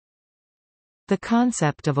The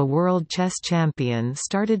concept of a world chess champion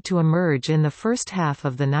started to emerge in the first half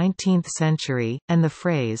of the 19th century, and the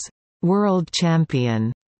phrase, "world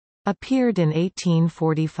champion," appeared in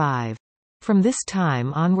 1845. From this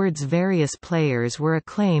time onwards various players were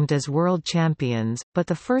acclaimed as world champions, but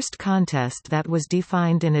the first contest that was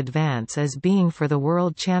defined in advance as being for the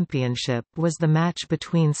world championship was the match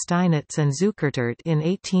between Steinitz and Zukertort in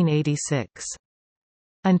 1886.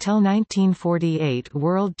 Until 1948,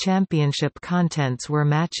 World Championship contents were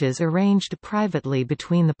matches arranged privately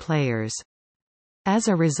between the players. As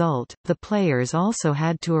a result, the players also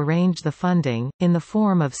had to arrange the funding, in the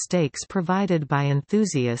form of stakes provided by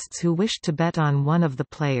enthusiasts who wished to bet on one of the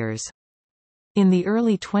players. In the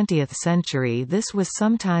early 20th century this was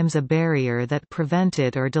sometimes a barrier that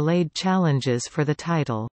prevented or delayed challenges for the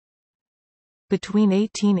title. Between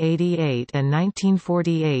 1888 and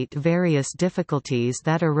 1948 various difficulties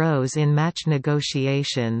that arose in match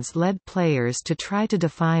negotiations led players to try to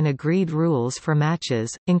define agreed rules for matches,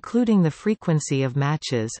 including the frequency of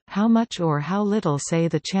matches, how much or how little say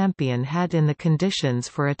the champion had in the conditions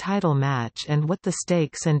for a title match and what the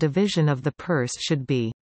stakes and division of the purse should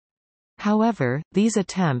be. However, these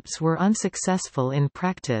attempts were unsuccessful in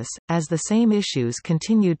practice, as the same issues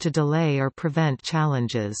continued to delay or prevent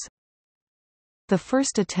challenges. The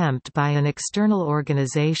first attempt by an external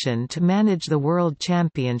organization to manage the World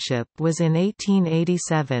Championship was in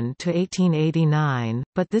 1887 to 1889,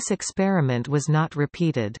 but this experiment was not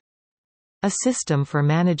repeated. A system for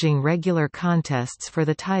managing regular contests for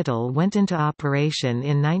the title went into operation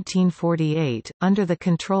in 1948, under the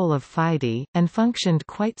control of FIDE, and functioned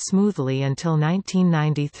quite smoothly until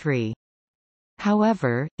 1993.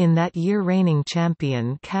 However, in that year reigning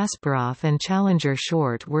champion Kasparov and challenger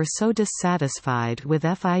Short were so dissatisfied with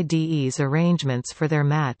FIDE's arrangements for their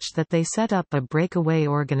match that they set up a breakaway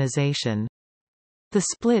organization. The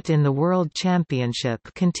split in the World Championship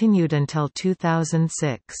continued until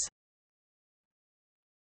 2006.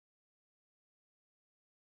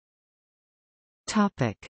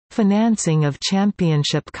 Financing of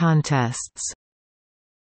championship contests.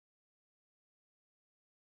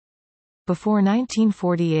 Before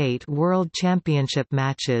 1948 World Championship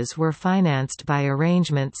matches were financed by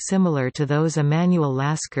arrangements similar to those Emanuel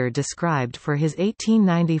Lasker described for his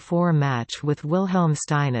 1894 match with Wilhelm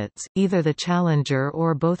Steinitz. Either the challenger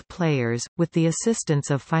or both players, with the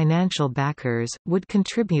assistance of financial backers, would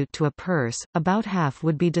contribute to a purse, about half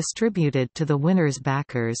would be distributed to the winner's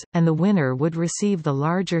backers, and the winner would receive the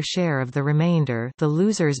larger share of the remainder. The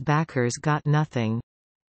loser's backers got nothing.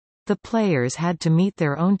 The players had to meet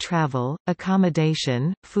their own travel,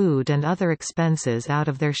 accommodation, food and other expenses out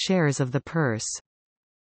of their shares of the purse.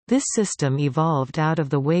 This system evolved out of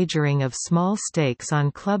the wagering of small stakes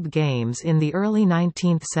on club games in the early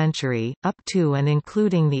 19th century, up to and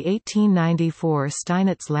including the 1894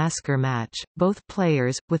 Steinitz-Lasker match. Both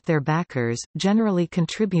players, with their backers, generally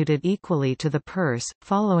contributed equally to the purse,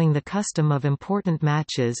 following the custom of important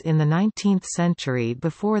matches in the 19th century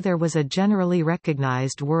before there was a generally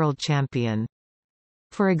recognized world champion.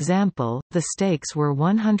 For example, the stakes were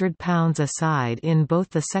 £100 a side in both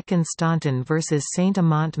the second Staunton vs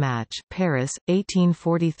Saint-Amant match, Paris,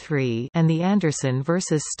 1843, and the Anderson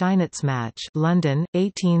vs Steinitz match, London,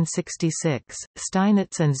 1866.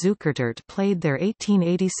 Steinitz and Zukertort played their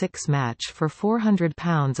 1886 match for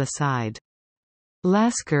 £400 a side.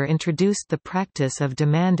 Lasker introduced the practice of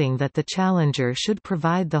demanding that the challenger should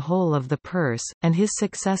provide the whole of the purse, and his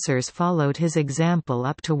successors followed his example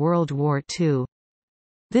up to World War II.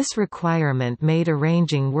 This requirement made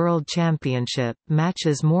arranging World Championship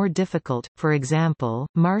matches more difficult. For example,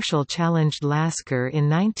 Marshall challenged Lasker in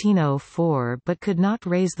 1904 but could not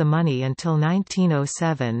raise the money until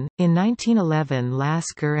 1907. In 1911,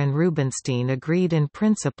 Lasker and Rubinstein agreed in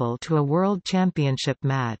principle to a World Championship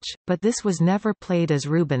match, but this was never played as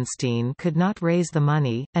Rubinstein could not raise the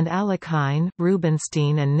money, and Alekhine,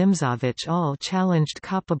 Rubinstein and Nimzovich all challenged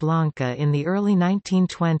Capablanca in the early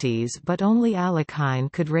 1920s, but only Alekhine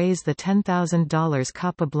could raise the $10,000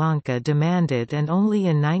 Capablanca demanded, and only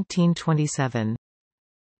in 1927.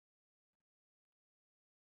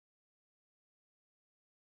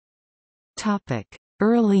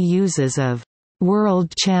 Early uses of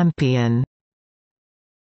 «world champion».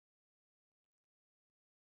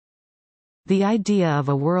 The idea of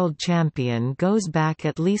a world champion goes back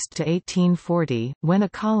at least to 1840, when a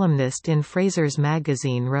columnist in Fraser's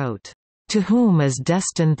magazine wrote, "To whom is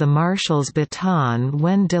destined the marshal's baton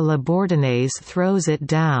when de la Bourdonnais throws it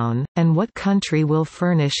down, and what country will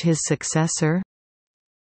furnish his successor?"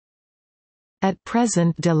 At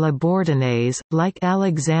present de la Bourdonnais, like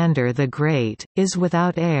Alexander the Great, is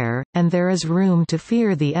without heir, and there is room to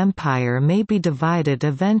fear the empire may be divided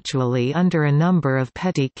eventually under a number of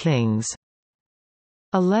petty kings."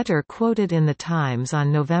 A letter quoted in the Times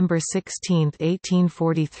on November 16,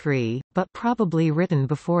 1843, but probably written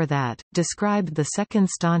before that, described the second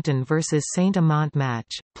Staunton vs Saint-Amant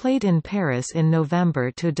match, played in Paris in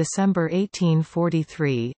November to December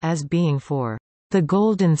 1843, as being for the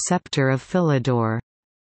Golden Scepter of Philidor.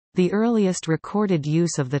 The earliest recorded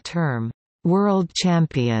use of the term world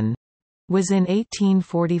champion was in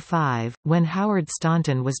 1845, when Howard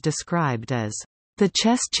Staunton was described as the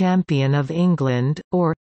chess champion of England,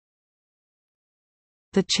 or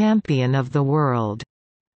the champion of the world.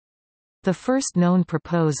 The first known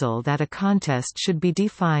proposal that a contest should be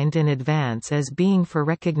defined in advance as being for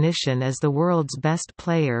recognition as the world's best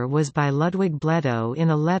player was by Ludwig Bledow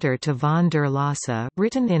in a letter to von der Lasse,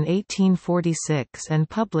 written in 1846 and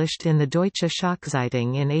published in the Deutsche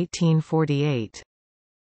Schachzeitung in 1848.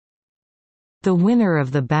 The winner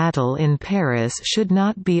of the battle in Paris should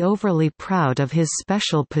not be overly proud of his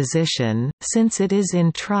special position, since it is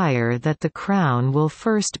in Trier that the crown will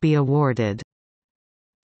first be awarded.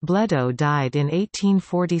 Bledow died in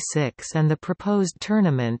 1846 and the proposed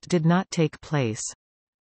tournament did not take place.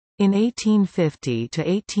 In 1850 to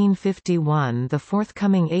 1851, the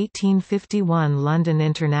forthcoming 1851 London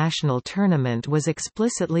International Tournament was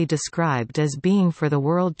explicitly described as being for the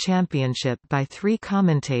World Championship by three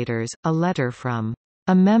commentators. A letter from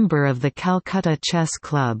a member of the Calcutta Chess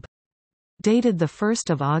Club, dated 1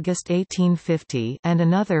 August 1850, and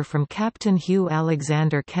another from Captain Hugh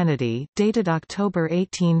Alexander Kennedy, dated October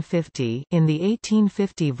 1850, in the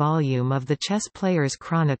 1850 volume of the Chess Players'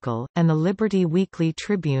 Chronicle, and the Liberty Weekly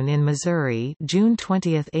Tribune in Missouri, June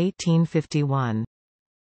 20, 1851.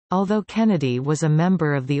 Although Kennedy was a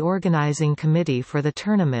member of the organizing committee for the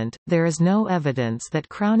tournament, there is no evidence that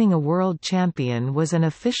crowning a world champion was an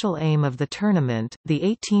official aim of the tournament. The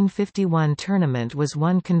 1851 tournament was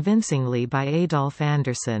won convincingly by Adolf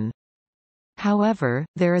Anderssen. However,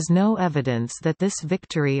 there is no evidence that this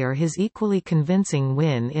victory or his equally convincing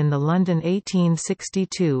win in the London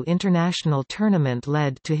 1862 international tournament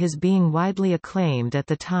led to his being widely acclaimed at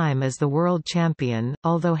the time as the world champion,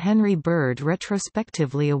 although Henry Bird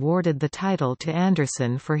retrospectively awarded the title to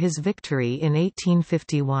Anderssen for his victory in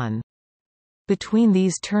 1851. Between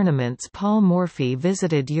these tournaments, Paul Morphy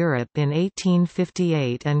visited Europe in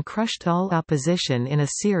 1858 and crushed all opposition in a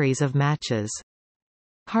series of matches.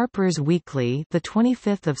 Harper's Weekly, the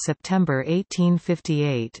 25th of September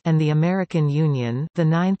 1858, and the American Union, the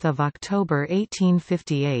 9th of October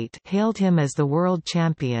 1858, hailed him as the world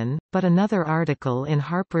champion, but another article in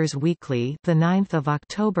Harper's Weekly, the 9th of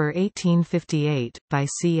October 1858, by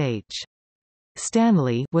C.H.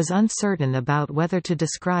 Stanley, was uncertain about whether to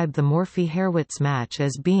describe the Morphy-Herwitz match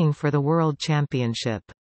as being for the world championship.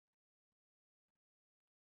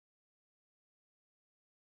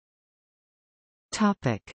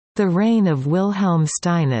 The reign of Wilhelm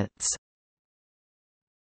Steinitz.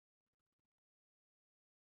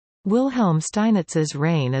 Wilhelm Steinitz's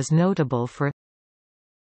reign is notable for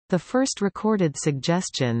the first recorded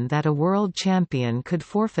suggestion that a world champion could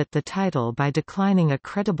forfeit the title by declining a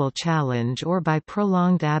credible challenge or by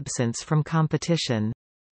prolonged absence from competition.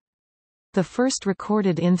 The first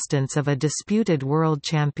recorded instance of a disputed world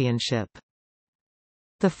championship.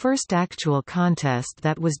 The first actual contest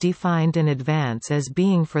that was defined in advance as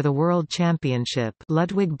being for the World Championship,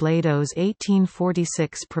 Ludwig Bledow's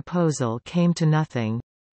 1846 proposal, came to nothing.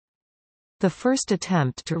 The first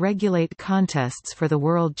attempt to regulate contests for the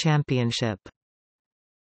World Championship.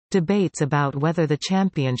 Debates about whether the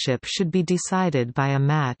championship should be decided by a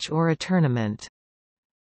match or a tournament.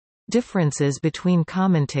 Differences between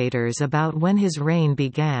commentators about when his reign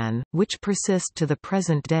began, which persist to the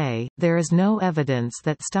present day. There is no evidence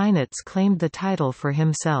that Steinitz claimed the title for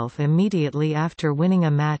himself immediately after winning a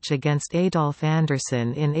match against Adolf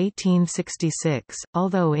Anderssen in 1866,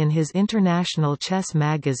 although in his International Chess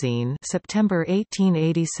Magazine, September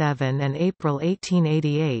 1887 and April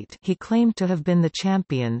 1888, he claimed to have been the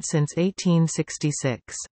champion since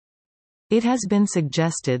 1866. It has been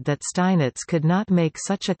suggested that Steinitz could not make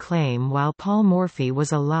such a claim while Paul Morphy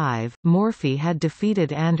was alive. Morphy had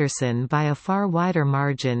defeated Anderssen by a far wider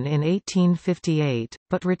margin in 1858,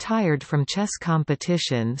 but retired from chess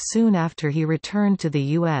competition soon after he returned to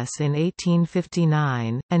the U.S. in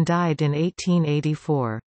 1859, and died in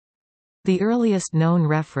 1884. The earliest known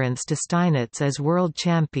reference to Steinitz as world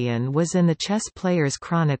champion was in the Chess Players'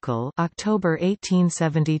 Chronicle, October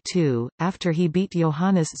 1872, after he beat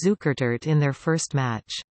Johannes Zukertort in their first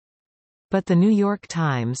match. But the New York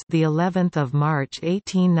Times, the 11th of March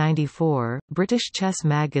 1894, British Chess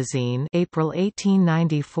Magazine, April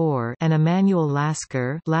 1894, and Emanuel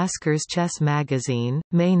Lasker, Lasker's Chess Magazine,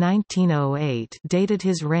 May 1908, dated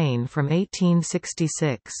his reign from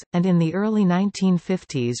 1866, and in the early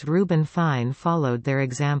 1950s Reuben Fine followed their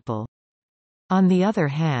example. On the other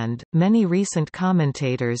hand, many recent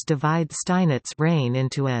commentators divide Steinitz's reign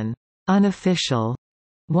into an unofficial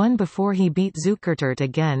one before he beat Zukertort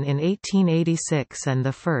again in 1886 and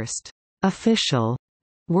the first official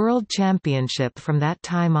World Championship. From that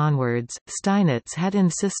time onwards, Steinitz had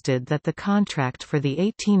insisted that the contract for the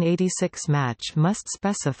 1886 match must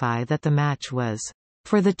specify that the match was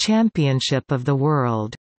for the championship of the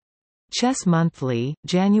world. Chess Monthly,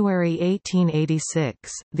 January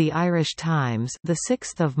 1886, The Irish Times, the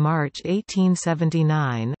 6th of March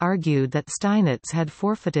 1879, argued that Steinitz had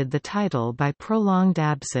forfeited the title by prolonged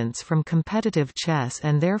absence from competitive chess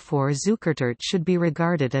and therefore Zukertort should be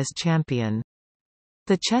regarded as champion.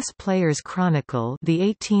 The Chess Players' Chronicle, the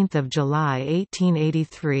 18th of July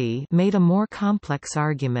 1883, made a more complex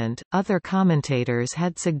argument. Other commentators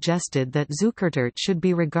had suggested that Zukertort should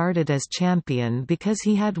be regarded as champion because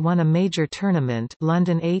he had won a major tournament,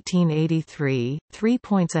 London 1883, 3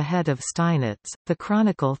 points ahead of Steinitz. The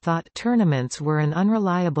Chronicle thought tournaments were an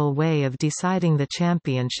unreliable way of deciding the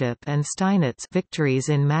championship, and Steinitz's victories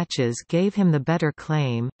in matches gave him the better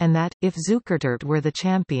claim, and that if Zukertort were the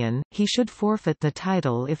champion, he should forfeit the title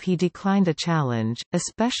if he declined a challenge,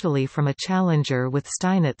 especially from a challenger with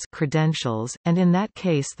Steinitz's credentials, and in that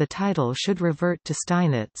case the title should revert to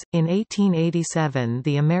Steinitz. In 1887,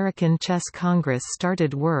 the American Chess Congress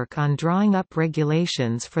started work on drawing up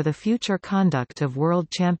regulations for the future conduct of World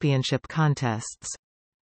Championship contests.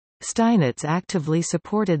 Steinitz actively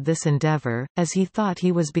supported this endeavor, as he thought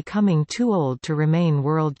he was becoming too old to remain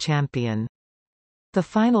world champion. The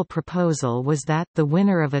final proposal was that, the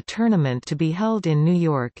winner of a tournament to be held in New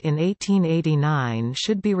York in 1889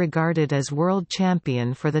 should be regarded as world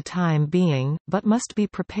champion for the time being, but must be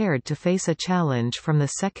prepared to face a challenge from the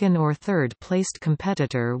second or third placed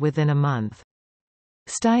competitor within a month.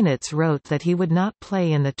 Steinitz wrote that he would not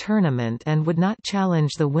play in the tournament and would not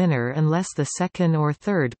challenge the winner unless the second or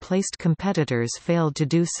third placed competitors failed to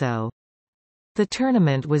do so. The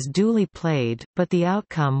tournament was duly played, but the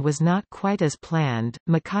outcome was not quite as planned.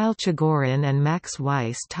 Mikhail Chigorin and Max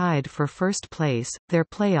Weiss tied for first place. Their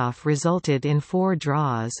playoff resulted in 4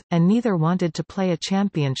 draws, and neither wanted to play a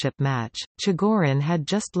championship match. Chigorin had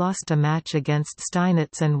just lost a match against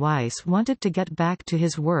Steinitz, and Weiss wanted to get back to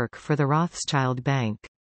his work for the Rothschild Bank.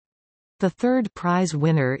 The third prize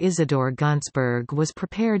winner Isidor Gunzburg was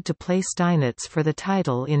prepared to play Steinitz for the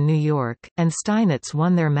title in New York, and Steinitz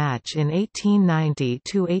won their match in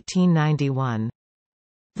 1890–1891.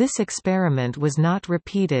 This experiment was not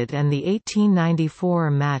repeated, and the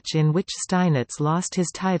 1894 match in which Steinitz lost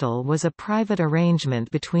his title was a private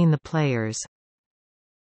arrangement between the players.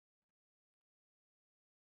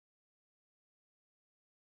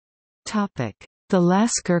 The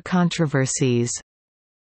Lasker controversies.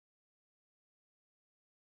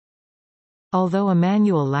 Although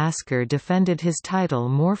Emanuel Lasker defended his title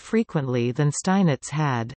more frequently than Steinitz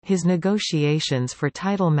had, his negotiations for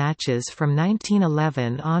title matches from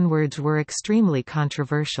 1911 onwards were extremely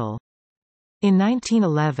controversial. In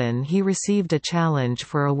 1911 he received a challenge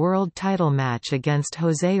for a world title match against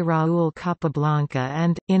José Raúl Capablanca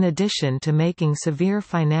and, in addition to making severe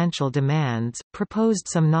financial demands, proposed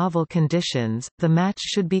some novel conditions. The match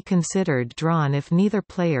should be considered drawn if neither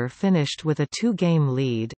player finished with a 2-game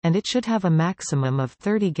lead, and it should have a maximum of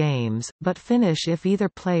 30 games, but finish if either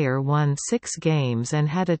player won 6 games and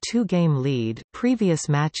had a 2-game lead. Previous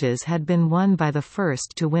matches had been won by the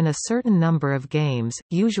first to win a certain number of games,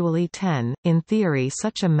 usually 10. In theory,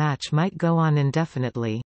 such a match might go on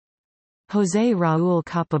indefinitely. José Raúl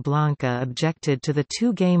Capablanca objected to the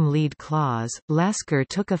 2-game lead clause. Lasker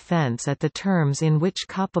took offense at the terms in which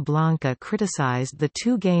Capablanca criticized the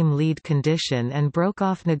 2-game lead condition and broke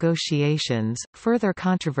off negotiations. Further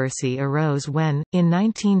controversy arose when, in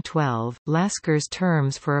 1912, Lasker's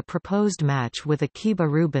terms for a proposed match with Akiba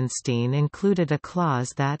Rubinstein included a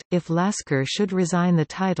clause that, if Lasker should resign the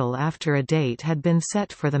title after a date had been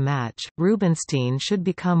set for the match, Rubinstein should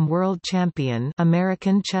become world champion.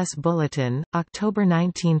 American Chess Bulletin, October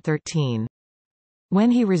 1913.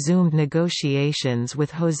 When he resumed negotiations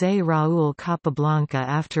with José Raúl Capablanca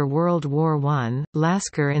after World War I,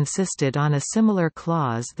 Lasker insisted on a similar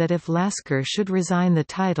clause that if Lasker should resign the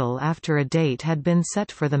title after a date had been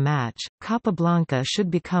set for the match, Capablanca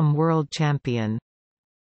should become world champion.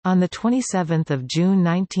 On 27 June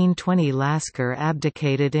 1920 Lasker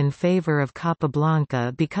abdicated in favor of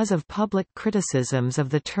Capablanca because of public criticisms of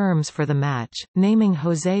the terms for the match, naming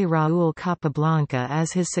José Raúl Capablanca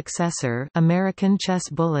as his successor. American Chess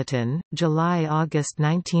Bulletin, July–August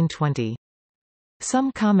 1920.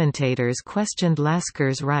 Some commentators questioned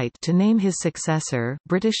Lasker's right to name his successor.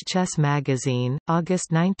 British Chess Magazine,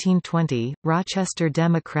 August 1920, Rochester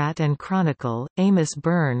Democrat and Chronicle. Amos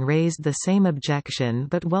Byrne raised the same objection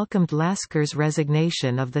but welcomed Lasker's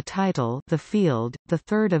resignation of the title. The Field,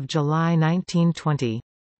 3 July 1920.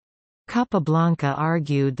 Capablanca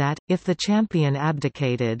argued that, if the champion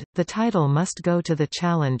abdicated, the title must go to the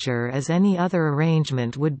challenger as any other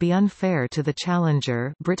arrangement would be unfair to the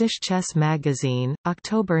challenger. British Chess Magazine,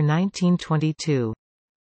 October 1922.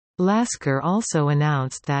 Lasker also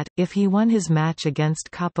announced that, if he won his match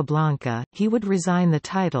against Capablanca, he would resign the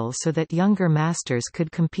title so that younger masters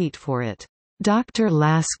could compete for it. Dr.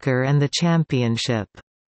 Lasker and the Championship.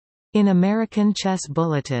 In American Chess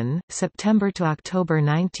Bulletin, September to October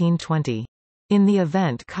 1920. In the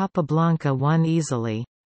event Capablanca won easily.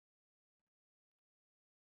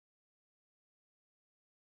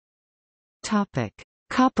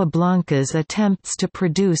 Capablanca's attempts to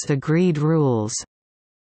produce agreed rules.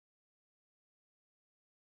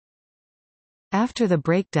 After the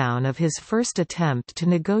breakdown of his first attempt to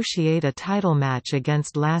negotiate a title match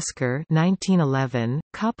against Lasker 1911,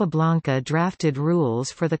 Capablanca drafted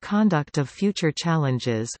rules for the conduct of future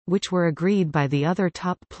challenges, which were agreed by the other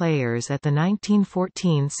top players at the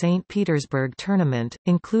 1914 St. Petersburg tournament,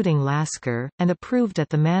 including Lasker, and approved at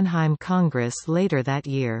the Mannheim Congress later that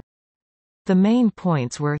year. The main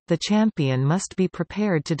points were, the champion must be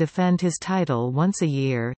prepared to defend his title once a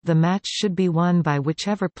year, the match should be won by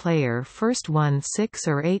whichever player first won 6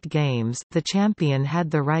 or 8 games, the champion had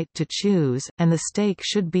the right to choose, and the stake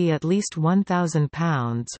should be at least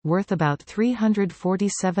 £1,000, worth about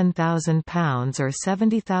 £347,000 or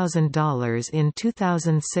 $70,000 in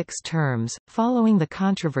 2006 terms. Following the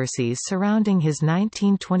controversies surrounding his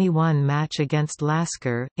 1921 match against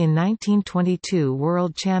Lasker, in 1922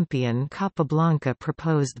 world champion Capablanca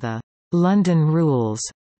proposed the London rules.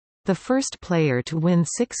 The first player to win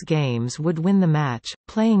 6 games would win the match,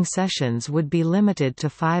 playing sessions would be limited to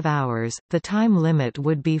 5 hours, the time limit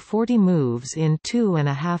would be 40 moves in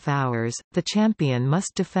 2.5 hours, the champion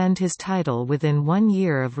must defend his title within 1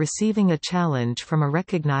 year of receiving a challenge from a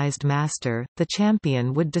recognized master, the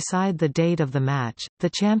champion would decide the date of the match,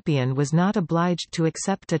 the champion was not obliged to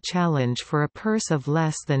accept a challenge for a purse of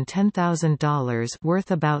less than $10,000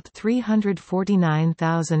 worth about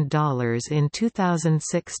 $349,000 in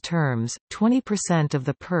 2006 terms, 20% of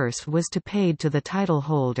the purse was to paid to the title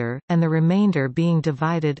holder, and the remainder being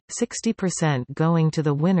divided, 60% going to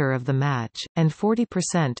the winner of the match, and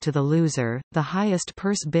 40% to the loser. The highest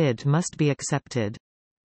purse bid must be accepted.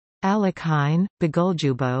 Alekhine,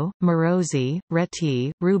 Bogoljubo, Morozi,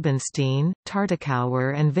 Reti, Rubinstein,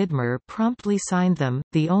 Tartakower and Vidmer promptly signed them.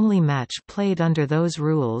 The only match played under those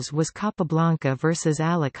rules was Capablanca vs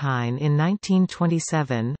Alekhine in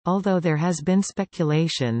 1927, although there has been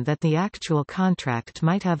speculation that the actual contract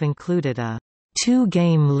might have included a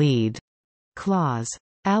two-game lead clause.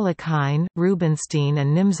 Alekhine, Rubinstein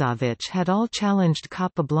and Nimzovich had all challenged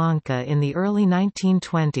Capablanca in the early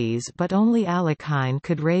 1920s, but only Alekhine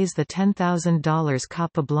could raise the $10,000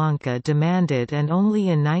 Capablanca demanded, and only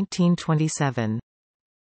in 1927.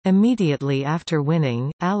 Immediately after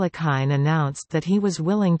winning, Alekhine announced that he was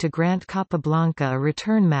willing to grant Capablanca a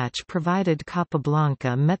return match provided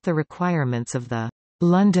Capablanca met the requirements of the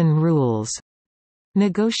London rules.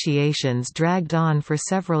 Negotiations dragged on for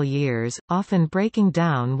several years, often breaking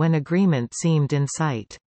down when agreement seemed in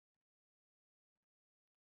sight.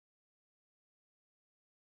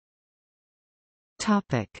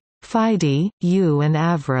 FIDE, Euwe and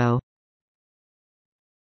AVRO.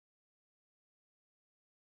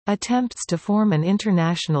 Attempts to form an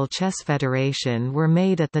international chess federation were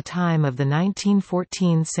made at the time of the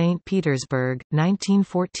 1914 St. Petersburg,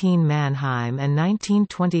 1914 Mannheim and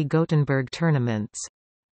 1920 Gothenburg tournaments.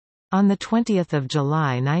 On 20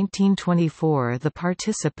 July 1924 the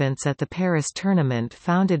participants at the Paris tournament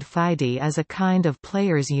founded FIDE as a kind of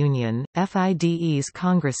players' union. FIDE's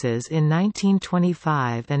congresses in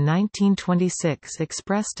 1925 and 1926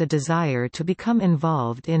 expressed a desire to become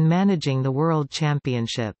involved in managing the World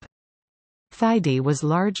Championship. FIDE was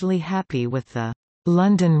largely happy with the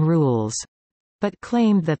London rules, but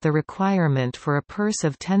claimed that the requirement for a purse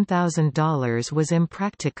of $10,000 was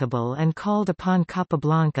impracticable and called upon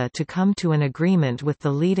Capablanca to come to an agreement with the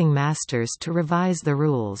leading masters to revise the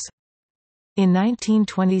rules. In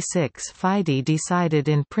 1926, FIDE decided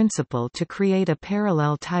in principle to create a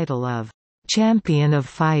parallel title of Champion of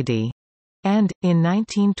FIDE, and, in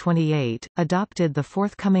 1928, adopted the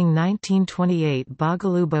forthcoming 1928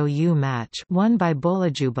 Bogolyubov match won by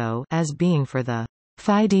Bolajubo as being for the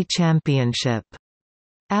FIDE Championship.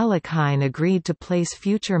 Alekhine agreed to place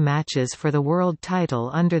future matches for the world title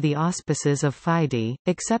under the auspices of FIDE,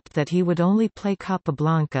 except that he would only play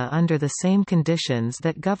Capablanca under the same conditions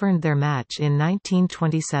that governed their match in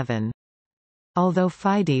 1927. Although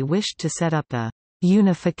FIDE wished to set up a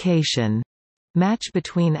unification match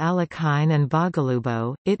between Alekhine and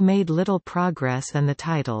Bogolyubov, it made little progress and the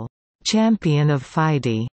title, Champion of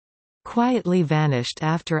FIDE, quietly vanished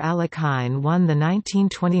after Alekhine won the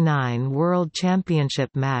 1929 World Championship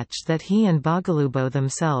match that he and Bogolyubov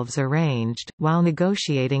themselves arranged. While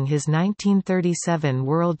negotiating his 1937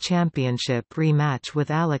 World Championship rematch with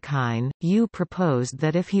Alekhine, Euwe proposed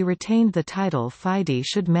that if he retained the title, FIDE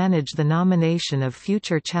should manage the nomination of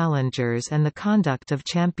future challengers and the conduct of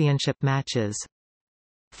championship matches.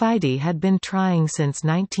 FIDE had been trying since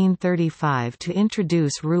 1935 to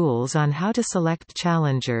introduce rules on how to select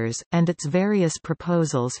challengers, and its various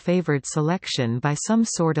proposals favored selection by some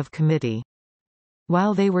sort of committee.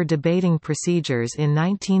 While they were debating procedures in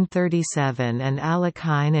 1937 and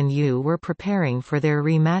Alekhine and Euwe were preparing for their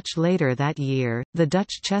rematch later that year, the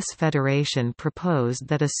Dutch Chess Federation proposed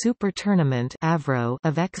that a super tournament AVRO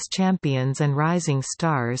of ex-champions and rising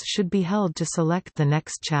stars should be held to select the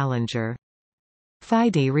next challenger.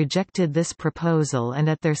 FIDE rejected this proposal and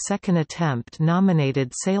at their second attempt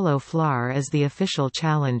nominated Salo Flohr as the official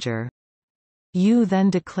challenger. Euwe then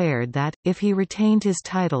declared that, if he retained his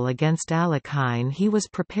title against Alekhine, he was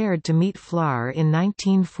prepared to meet Flohr in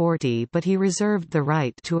 1940, but he reserved the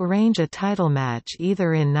right to arrange a title match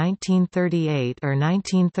either in 1938 or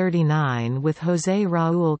 1939 with José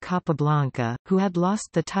Raúl Capablanca, who had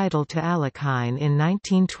lost the title to Alekhine in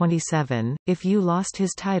 1927. If Euwe lost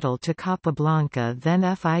his title to Capablanca, then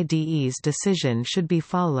FIDE's decision should be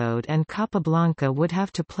followed and Capablanca would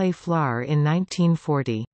have to play Flohr in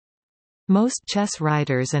 1940. Most chess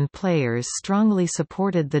writers and players strongly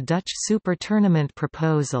supported the Dutch Super Tournament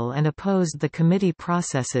proposal and opposed the committee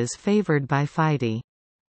processes favoured by FIDE.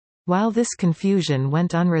 While this confusion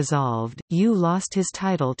went unresolved, Euwe lost his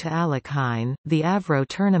title to Alekhine. The AVRO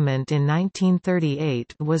tournament in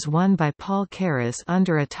 1938 was won by Paul Keres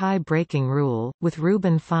under a tie-breaking rule, with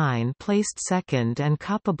Ruben Fine placed second and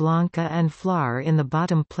Capablanca and Flohr in the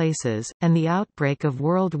bottom places, and the outbreak of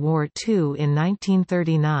World War II in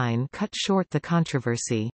 1939 cut short the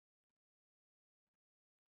controversy.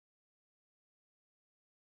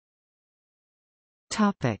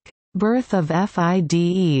 Birth of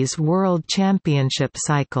FIDE's World Championship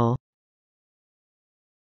cycle.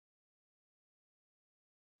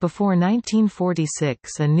 Before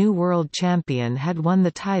 1946, a new world champion had won the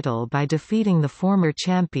title by defeating the former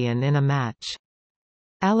champion in a match.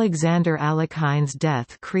 Alexander Alekhine's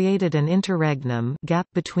death created an interregnum gap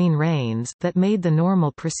between reigns that made the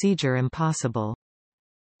normal procedure impossible.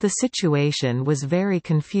 The situation was very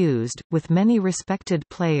confused, with many respected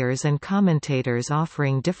players and commentators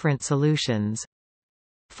offering different solutions.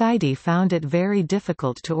 FIDE found it very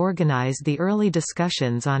difficult to organize the early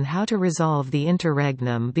discussions on how to resolve the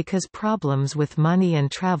interregnum because problems with money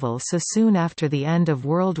and travel so soon after the end of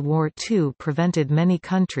World War II prevented many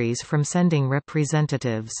countries from sending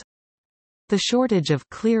representatives. The shortage of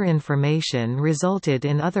clear information resulted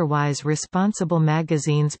in otherwise responsible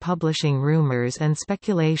magazines publishing rumors and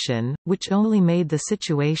speculation, which only made the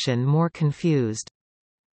situation more confused.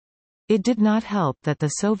 It did not help that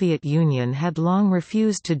the Soviet Union had long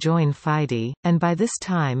refused to join FIDE, and by this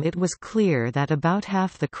time it was clear that about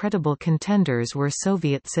half the credible contenders were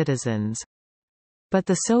Soviet citizens. But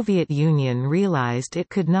the Soviet Union realized it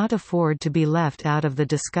could not afford to be left out of the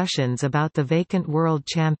discussions about the vacant World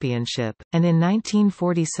Championship, and in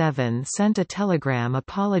 1947 sent a telegram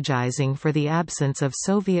apologizing for the absence of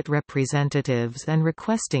Soviet representatives and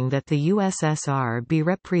requesting that the USSR be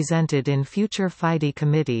represented in future FIDE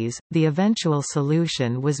committees. The eventual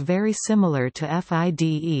solution was very similar to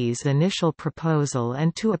FIDE's initial proposal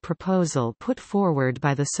and to a proposal put forward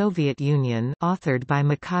by the Soviet Union, authored by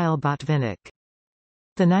Mikhail Botvinnik.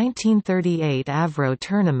 The 1938 AVRO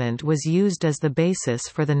tournament was used as the basis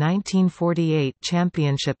for the 1948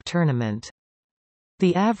 championship tournament.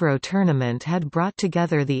 The AVRO tournament had brought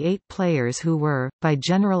together the 8 players who were, by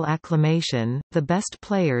general acclamation, the best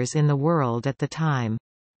players in the world at the time.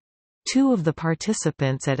 Two of the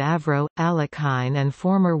participants at AVRO, Alekhine and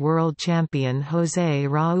former world champion José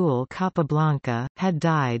Raúl Capablanca, had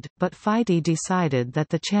died, but FIDE decided that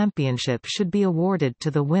the championship should be awarded to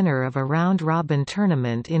the winner of a round-robin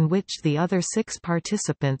tournament in which the other 6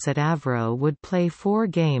 participants at AVRO would play 4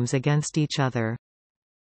 games against each other.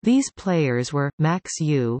 These players were, Max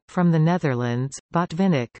Euwe, from the Netherlands,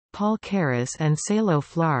 Botvinnik, Paul Keres and Salo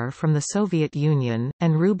Flar from the Soviet Union,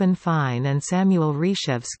 and Ruben Fine and Samuel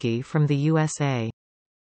Reshevsky from the USA.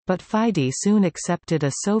 But FIDE soon accepted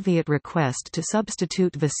a Soviet request to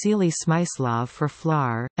substitute Vasily Smyslov for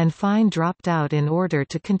Flar, and Fine dropped out in order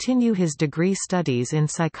to continue his degree studies in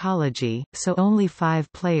psychology, so only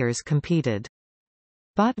 5 players competed.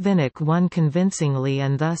 Botvinnik won convincingly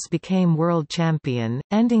and thus became world champion,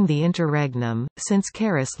 ending the interregnum. Since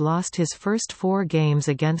Keres lost his first 4 games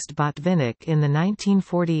against Botvinnik in the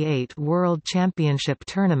 1948 World Championship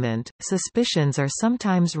tournament, suspicions are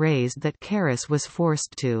sometimes raised that Keres was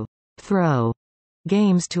forced to throw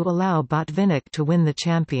games to allow Botvinnik to win the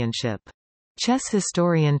championship. Chess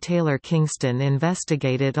historian Taylor Kingston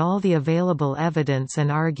investigated all the available evidence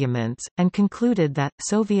and arguments, and concluded that,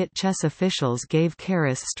 Soviet chess officials gave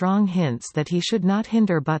Keres strong hints that he should not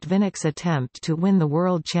hinder Botvinnik's attempt to win the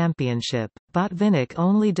World Championship. Botvinnik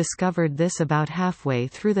only discovered this about halfway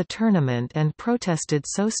through the tournament and protested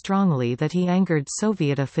so strongly that he angered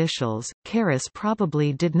Soviet officials. Keres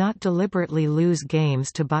probably did not deliberately lose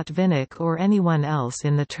games to Botvinnik or anyone else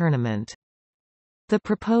in the tournament. The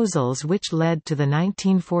proposals which led to the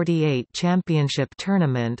 1948 championship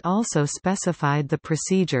tournament also specified the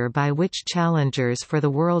procedure by which challengers for the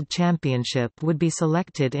World Championship would be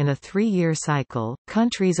selected in a 3-year cycle.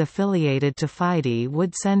 Countries affiliated to FIDE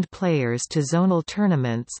would send players to zonal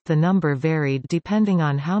tournaments. The number varied depending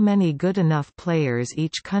on how many good enough players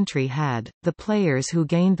each country had. The players who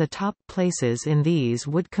gained the top places in these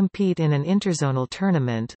would compete in an interzonal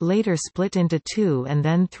tournament, later split into 2 and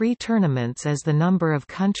then 3 tournaments as the number of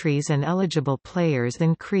countries and eligible players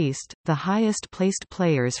increased. The highest placed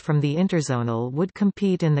players from the interzonal would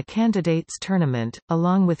compete in the candidates tournament,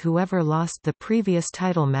 along with whoever lost the previous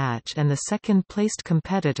title match and the second placed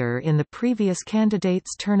competitor in the previous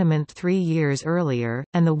candidates tournament 3 years earlier,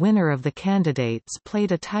 and the winner of the candidates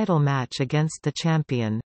played a title match against the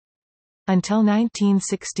champion. Until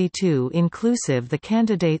 1962 inclusive, the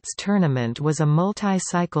candidates tournament was a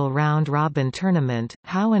multi-cycle round-robin tournament.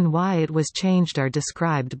 How and why it was changed are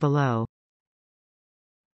described below.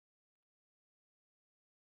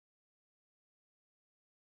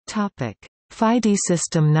 Topic: FIDE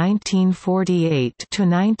system 1948 to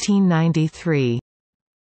 1993.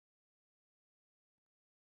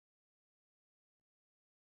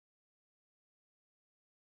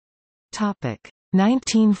 Topic: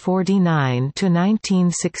 1949 to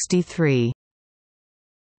 1963.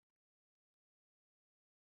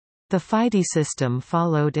 The FIDE system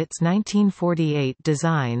followed its 1948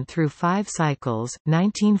 design through 5 cycles: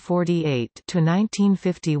 1948 to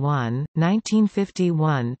 1951,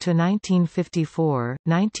 1951 to 1954,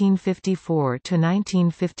 1954 to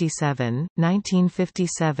 1957,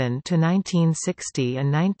 1957 to 1960,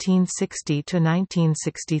 and 1960 to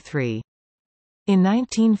 1963. In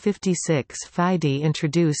 1956 FIDE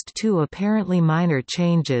introduced 2 apparently minor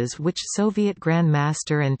changes which Soviet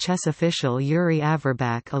Grandmaster and chess official Yuri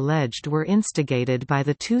Averbakh alleged were instigated by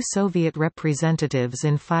the 2 Soviet representatives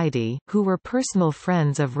in FIDE, who were personal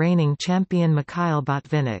friends of reigning champion Mikhail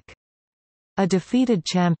Botvinnik. A defeated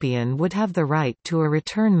champion would have the right to a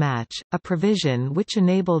return match, a provision which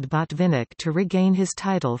enabled Botvinnik to regain his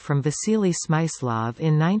title from Vasily Smyslov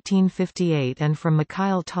in 1958 and from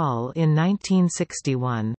Mikhail Tal in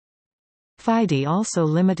 1961. FIDE also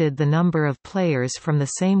limited the number of players from the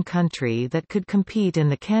same country that could compete in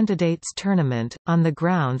the candidates tournament, on the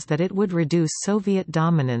grounds that it would reduce Soviet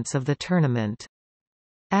dominance of the tournament.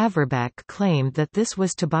 Averbakh claimed that this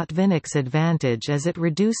was to Botvinnik's advantage as it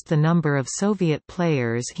reduced the number of Soviet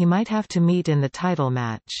players he might have to meet in the title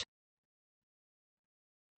match.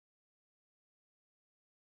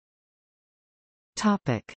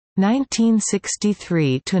 Topic: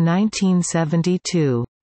 1963 to 1972.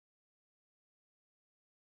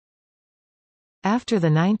 After the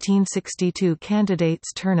 1962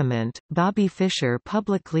 candidates tournament, Bobby Fischer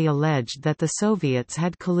publicly alleged that the Soviets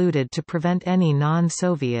had colluded to prevent any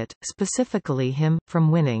non-Soviet, specifically him, from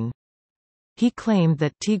winning. He claimed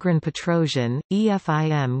that Tigran Petrosian,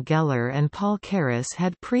 Efim Geller and Paul Keres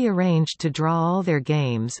had pre-arranged to draw all their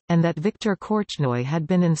games, and that Viktor Korchnoi had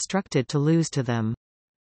been instructed to lose to them.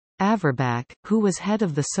 Averbach, who was head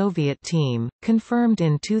of the Soviet team, confirmed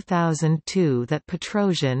in 2002 that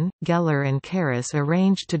Petrosian, Geller and Karas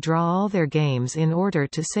arranged to draw all their games in order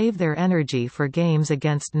to save their energy for games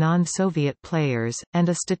against non-Soviet players, and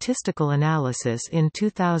a statistical analysis in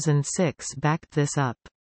 2006 backed this up.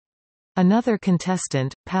 Another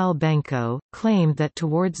contestant, Pal Benko, claimed that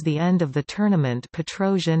towards the end of the tournament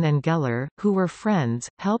Petrosian and Geller, who were friends,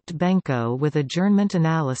 helped Benko with adjournment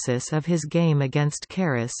analysis of his game against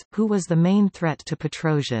Karas, who was the main threat to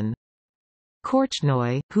Petrosian.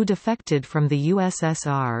 Korchnoi, who defected from the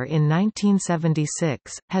USSR in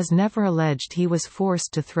 1976, has never alleged he was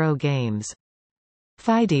forced to throw games.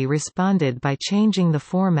 FIDE responded by changing the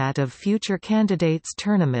format of future candidates'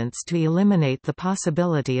 tournaments to eliminate the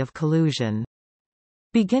possibility of collusion.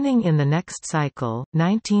 Beginning in the next cycle,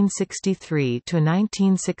 1963 to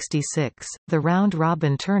 1966, the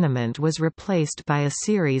round-robin tournament was replaced by a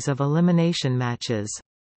series of elimination matches.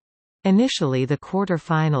 Initially the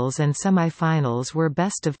quarter-finals and semi-finals were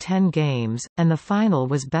best of 10 games, and the final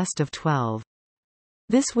was best of 12.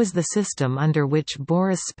 This was the system under which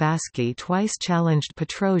Boris Spassky twice challenged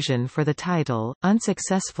Petrosian for the title,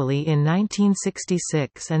 unsuccessfully in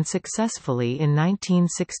 1966 and successfully in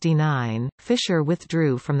 1969. Fischer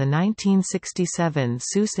withdrew from the 1967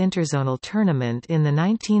 Seuss Interzonal Tournament in the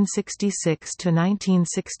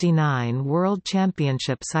 1966–1969 World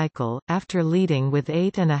Championship cycle, after leading with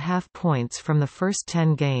 8.5 points from the first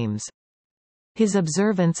 10 games. His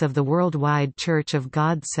observance of the worldwide Church of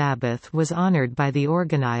God Sabbath was honored by the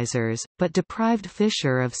organizers, but deprived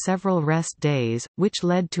Fischer of several rest days, which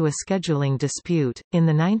led to a scheduling dispute. In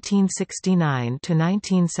the 1969 to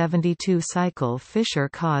 1972 cycle, Fischer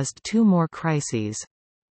caused 2 more crises.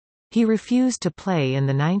 He refused to play in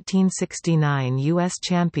the 1969 U.S.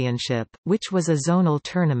 Championship, which was a zonal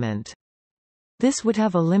tournament. This would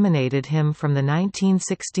have eliminated him from the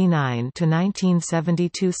 1969 to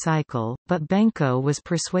 1972 cycle, but Benko was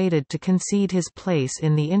persuaded to concede his place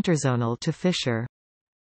in the interzonal to Fischer.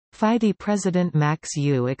 FIDE president Max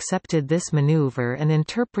Euwe accepted this maneuver and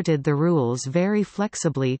interpreted the rules very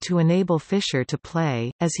flexibly to enable Fischer to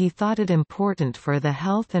play, as he thought it important for the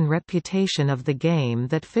health and reputation of the game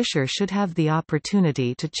that Fischer should have the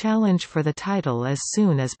opportunity to challenge for the title as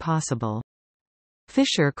soon as possible.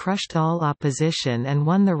 Fischer crushed all opposition and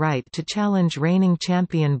won the right to challenge reigning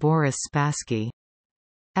champion Boris Spassky.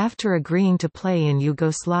 After agreeing to play in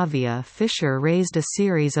Yugoslavia, Fischer raised a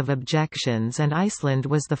series of objections and Iceland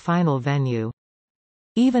was the final venue.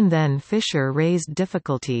 Even then Fischer raised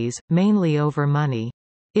difficulties, mainly over money.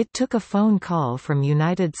 It took a phone call from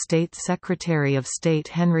United States Secretary of State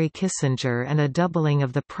Henry Kissinger and a doubling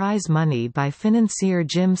of the prize money by financier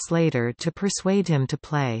Jim Slater to persuade him to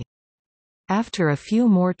play. After a few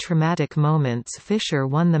more traumatic moments, Fischer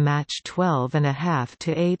won the match 12.5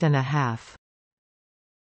 to 8.5.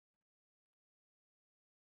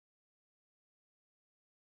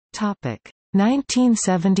 Topic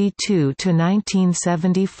 1972 to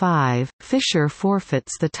 1975. Fischer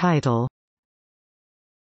forfeits the title.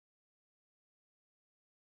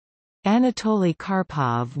 Anatoly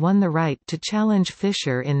Karpov won the right to challenge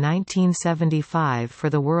Fischer in 1975 for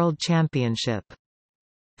the World Championship.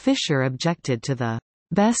 Fischer objected to the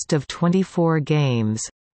best of 24 games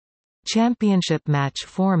championship match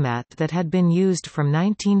format that had been used from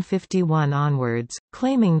 1951 onwards,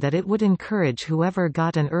 claiming that it would encourage whoever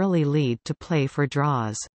got an early lead to play for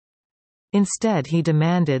draws. Instead he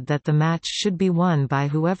demanded that the match should be won by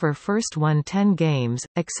whoever first won 10 games,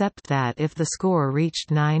 except that if the score reached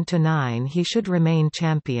 9-9 he should remain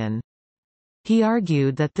champion. He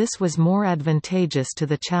argued that this was more advantageous to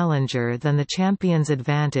the challenger than the champion's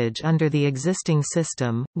advantage under the existing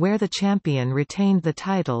system, where the champion retained the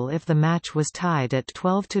title if the match was tied at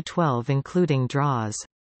 12-12 including draws.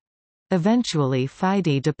 Eventually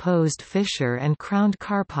FIDE deposed Fischer and crowned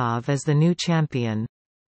Karpov as the new champion.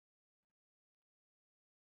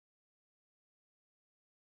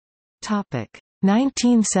 Topic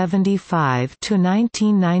 1975 to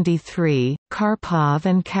 1993, Karpov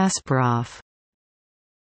and Kasparov.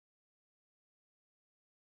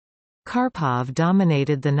 Karpov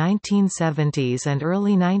dominated the 1970s and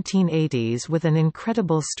early 1980s with an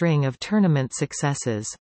incredible string of tournament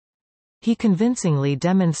successes. He convincingly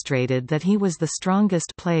demonstrated that he was the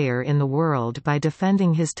strongest player in the world by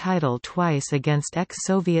defending his title twice against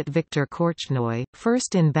ex-Soviet Viktor Korchnoi,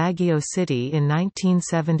 first in Baguio City in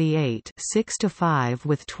 1978 6-5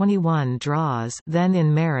 with 21 draws, then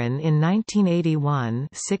in Marin in 1981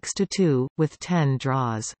 6-2, with 10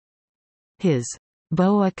 draws. His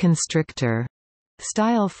boa constrictor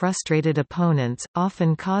style frustrated opponents,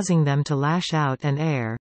 often causing them to lash out and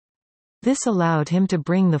err. This allowed him to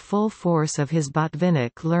bring the full force of his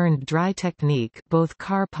Botvinnik-learned dry technique. Both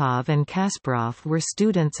Karpov and Kasparov were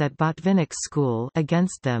students at Botvinnik's school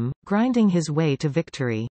against them, grinding his way to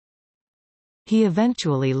victory. He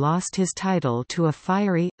eventually lost his title to a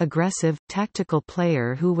fiery, aggressive, tactical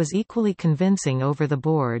player who was equally convincing over the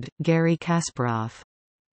board, Garry Kasparov.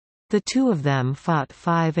 The two of them fought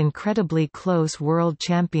 5 incredibly close World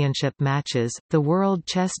Championship matches. The World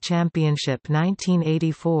Chess Championship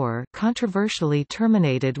 1984 controversially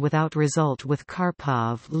terminated without result with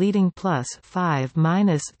Karpov leading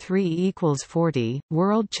 +5-3 = 40.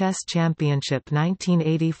 World Chess Championship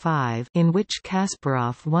 1985 in which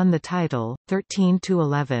Kasparov won the title,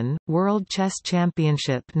 13-11. World Chess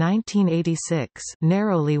Championship 1986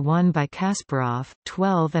 narrowly won by Kasparov,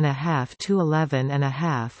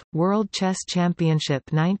 12.5-11.5. World Chess Championship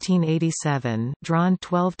 1987 drawn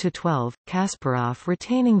 12-12, Kasparov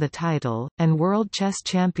retaining the title, and World Chess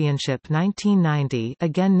Championship 1990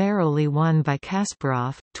 again narrowly won by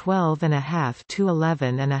Kasparov,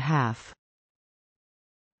 12.5-11.5.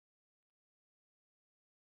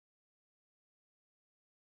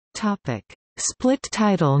 Topic: Split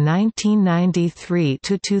title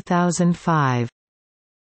 1993-2005.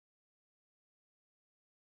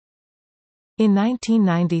 In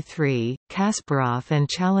 1993, Kasparov and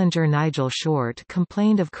challenger Nigel Short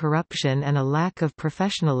complained of corruption and a lack of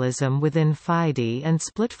professionalism within FIDE and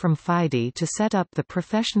split from FIDE to set up the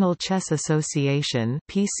Professional Chess Association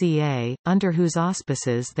 (PCA), under whose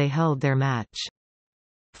auspices they held their match.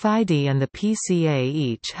 FIDE and the PCA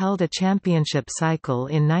each held a championship cycle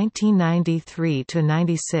in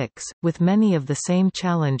 1993–96, with many of the same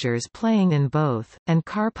challengers playing in both, and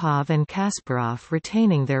Karpov and Kasparov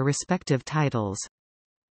retaining their respective titles.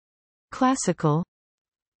 Classical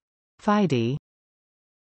FIDE.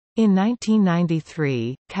 In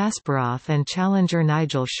 1993, Kasparov and challenger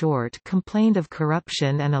Nigel Short complained of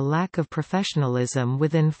corruption and a lack of professionalism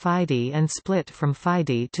within FIDE and split from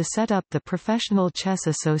FIDE to set up the Professional Chess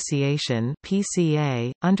Association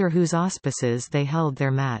 (PCA), under whose auspices they held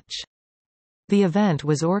their match. The event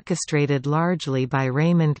was orchestrated largely by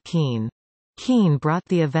Raymond Keane. Keane brought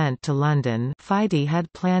the event to London. FIDE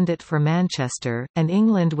had planned it for Manchester, and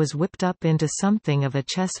England was whipped up into something of a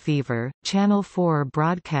chess fever. Channel 4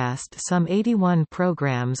 broadcast some 81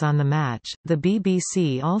 programmes on the match. The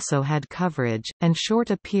BBC also had coverage, and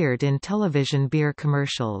Short appeared in television beer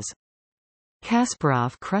commercials.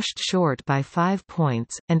 Kasparov crushed Short by 5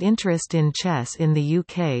 points, and interest in chess in the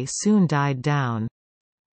UK soon died down.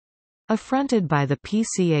 Affronted by the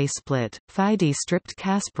PCA split, FIDE stripped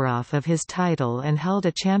Kasparov of his title and held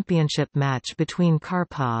a championship match between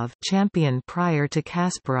Karpov, champion prior to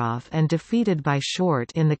Kasparov and defeated by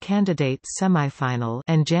Short in the candidates semifinal,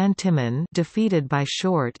 and Jan Timman, defeated by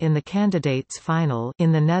Short in the candidates final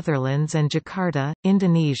in the Netherlands and Jakarta,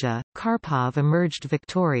 Indonesia. Karpov emerged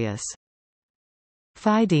victorious.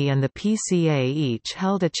 FIDE and the PCA each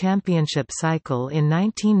held a championship cycle in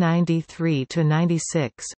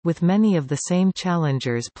 1993–96, with many of the same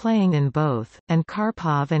challengers playing in both, and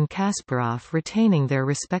Karpov and Kasparov retaining their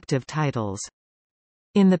respective titles.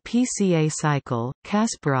 In the PCA cycle,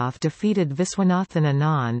 Kasparov defeated Viswanathan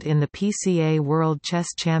Anand in the PCA World Chess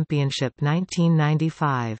Championship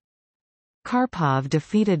 1995. Karpov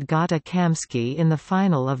defeated Gata Kamsky in the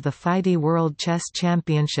final of the FIDE World Chess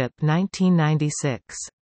Championship 1996.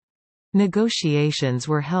 Negotiations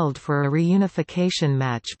were held for a reunification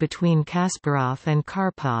match between Kasparov and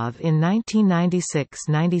Karpov in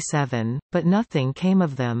 1996–97, but nothing came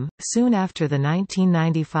of them. Soon after the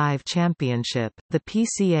 1995 championship, the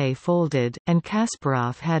PCA folded, and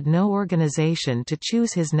Kasparov had no organization to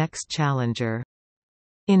choose his next challenger.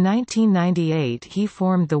 In 1998 he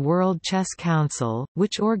formed the World Chess Council,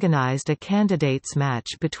 which organized a candidates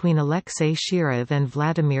match between Alexei Shirov and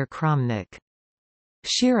Vladimir Kramnik.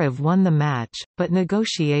 Shirov won the match, but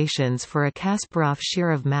negotiations for a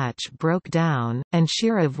Kasparov-Shirov match broke down, and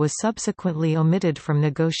Shirov was subsequently omitted from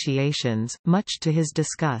negotiations, much to his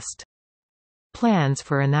disgust. Plans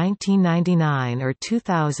for a 1999 or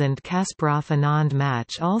 2000 Kasparov-Anand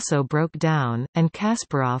match also broke down, and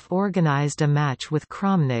Kasparov organized a match with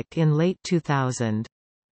Kramnik in late 2000.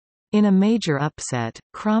 In a major upset,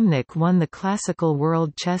 Kramnik won the Classical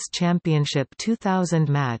World Chess Championship 2000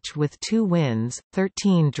 match with 2 wins,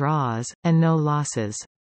 13 draws, and no losses.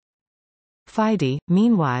 FIDE,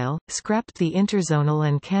 meanwhile, scrapped the interzonal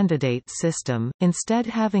and candidates system, instead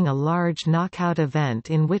having a large knockout event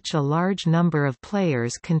in which a large number of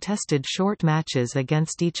players contested short matches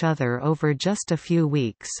against each other over just a few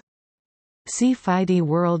weeks. See FIDE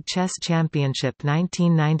World Chess Championship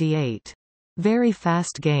 1998. Very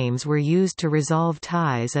fast games were used to resolve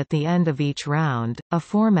ties at the end of each round, a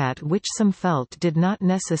format which some felt did not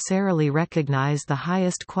necessarily recognize the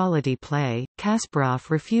highest quality play. Kasparov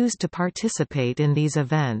refused to participate in these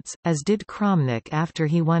events, as did Kramnik after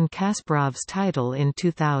he won Kasparov's title in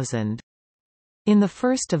 2000. In the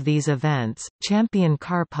first of these events, champion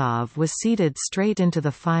Karpov was seeded straight into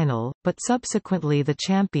the final, but subsequently the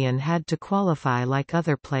champion had to qualify like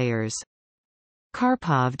other players.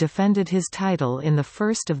 Karpov defended his title in the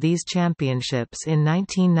first of these championships in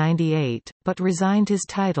 1998, but resigned his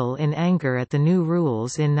title in anger at the new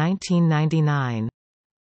rules in 1999.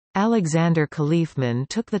 Alexander Khalifman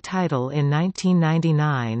took the title in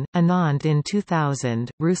 1999, Anand in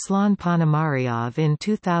 2000, Ruslan Ponomaryov in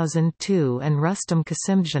 2002 and Rustam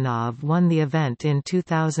Kasimdzhanov won the event in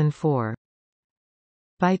 2004.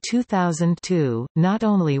 By 2002, not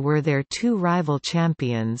only were there two rival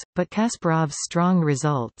champions, but Kasparov's strong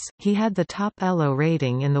results, he had the top ELO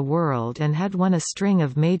rating in the world and had won a string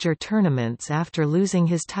of major tournaments after losing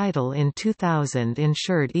his title in 2000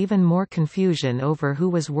 ensured even more confusion over who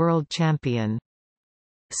was world champion.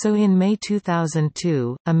 So in May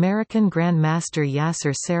 2002, American Grandmaster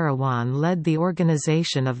Yasser Seirawan led the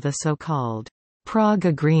organization of the so-called Prague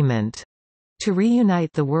Agreement to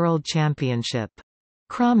reunite the World Championship.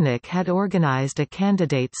 Kramnik had organized a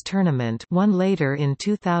candidates tournament won later in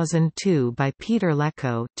 2002 by Peter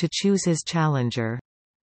Leko to choose his challenger.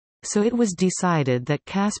 So it was decided that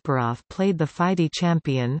Kasparov played the FIDE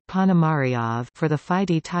champion Ponomaryov for the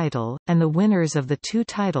FIDE title, and the winners of the two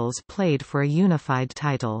titles played for a unified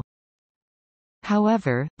title.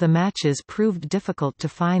 However, the matches proved difficult to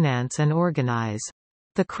finance and organize.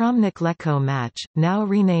 The Kramnik-Leko match, now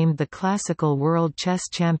renamed the Classical World Chess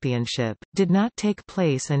Championship, did not take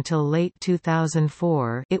place until late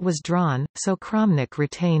 2004. It was drawn, so Kramnik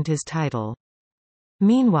retained his title.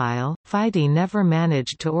 Meanwhile, FIDE never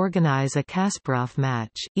managed to organize a Kasparov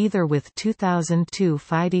match, either with 2002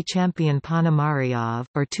 FIDE champion Ponomaryov,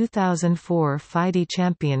 or 2004 FIDE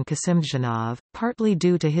champion Kasimdzhanov, partly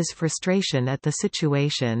due to his frustration at the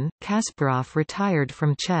situation. Kasparov retired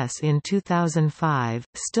from chess in 2005,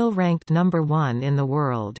 still ranked number 1 in the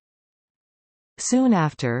world. Soon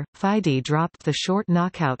after, FIDE dropped the short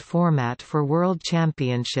knockout format for World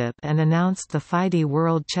Championship and announced the FIDE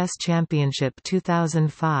World Chess Championship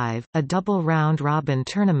 2005, a double round-robin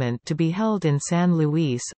tournament to be held in San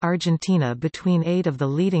Luis, Argentina between 8 of the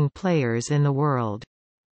leading players in the world.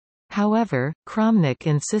 However, Kramnik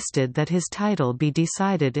insisted that his title be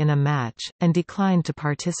decided in a match, and declined to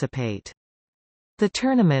participate. The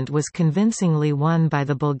tournament was convincingly won by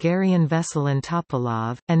the Bulgarian Veselin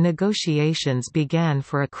Topalov, and negotiations began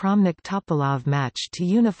for a Kramnik-Topalov match to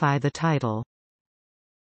unify the title.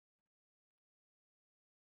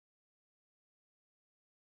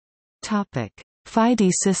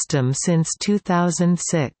 FIDE system since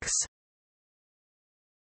 2006.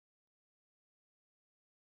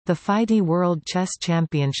 The FIDE World Chess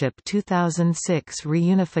Championship 2006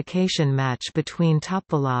 reunification match between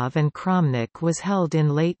Topalov and Kramnik was held in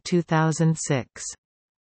late 2006.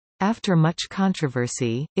 After much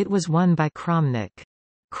controversy, it was won by Kramnik.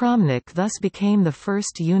 Kramnik thus became the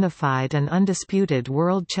first unified and undisputed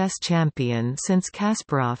world chess champion since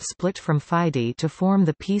Kasparov split from FIDE to form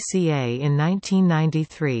the PCA in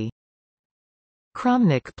 1993.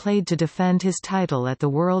 Kramnik played to defend his title at the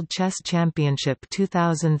World Chess Championship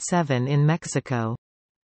 2007 in Mexico.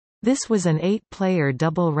 This was an 8-player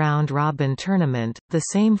double round-robin tournament, the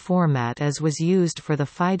same format as was used for the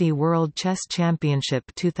FIDE World Chess Championship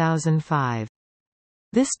 2005.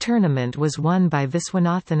 This tournament was won by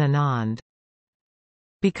Viswanathan Anand.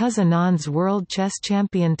 Because Anand's World Chess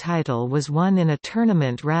Champion title was won in a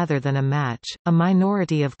tournament rather than a match, a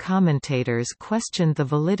minority of commentators questioned the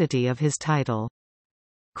validity of his title.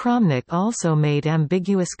 Kramnik also made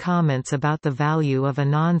ambiguous comments about the value of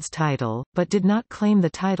Anand's title, but did not claim the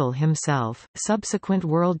title himself. Subsequent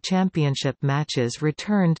World Championship matches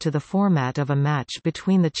returned to the format of a match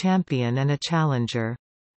between the champion and a challenger.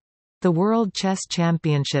 The World Chess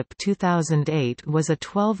Championship 2008 was a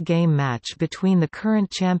 12-game match between the current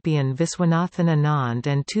champion Viswanathan Anand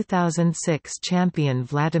and 2006 champion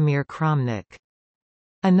Vladimir Kramnik.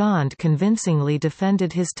 Anand convincingly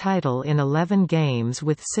defended his title in 11 games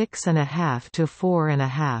with 6.5 to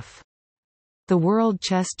 4.5. The World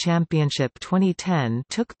Chess Championship 2010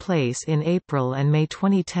 took place in April and May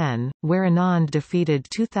 2010, where Anand defeated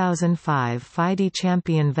 2005 FIDE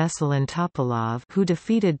champion Veselin Topalov, who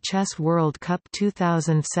defeated Chess World Cup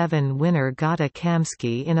 2007 winner Gata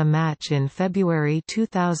Kamsky in a match in February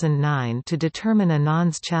 2009 to determine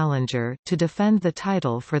Anand's challenger. To defend the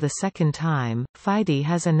title for the second time, FIDE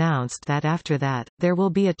has announced that after that, there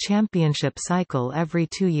will be a championship cycle every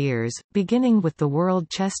 2 years, beginning with the World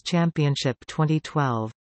Chess Championship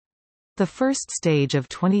 2012. The first stage of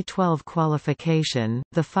 2012 qualification,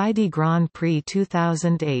 the FIDE Grand Prix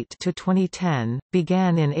 2008-2010,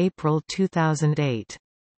 began in April 2008.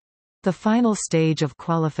 The final stage of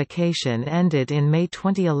qualification ended in May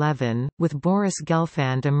 2011, with Boris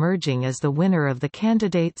Gelfand emerging as the winner of the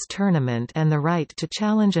candidates tournament and the right to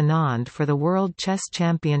challenge Anand for the World Chess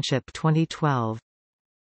Championship 2012.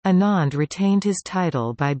 Anand retained his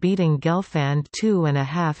title by beating Gelfand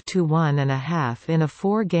 2.5-1.5 in a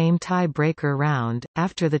 4-game tie-breaker round,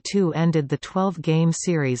 after the two ended the 12-game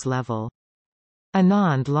series level.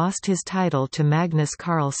 Anand lost his title to Magnus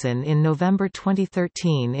Carlsen in November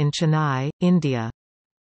 2013 in Chennai, India.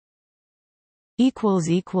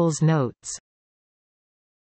 Notes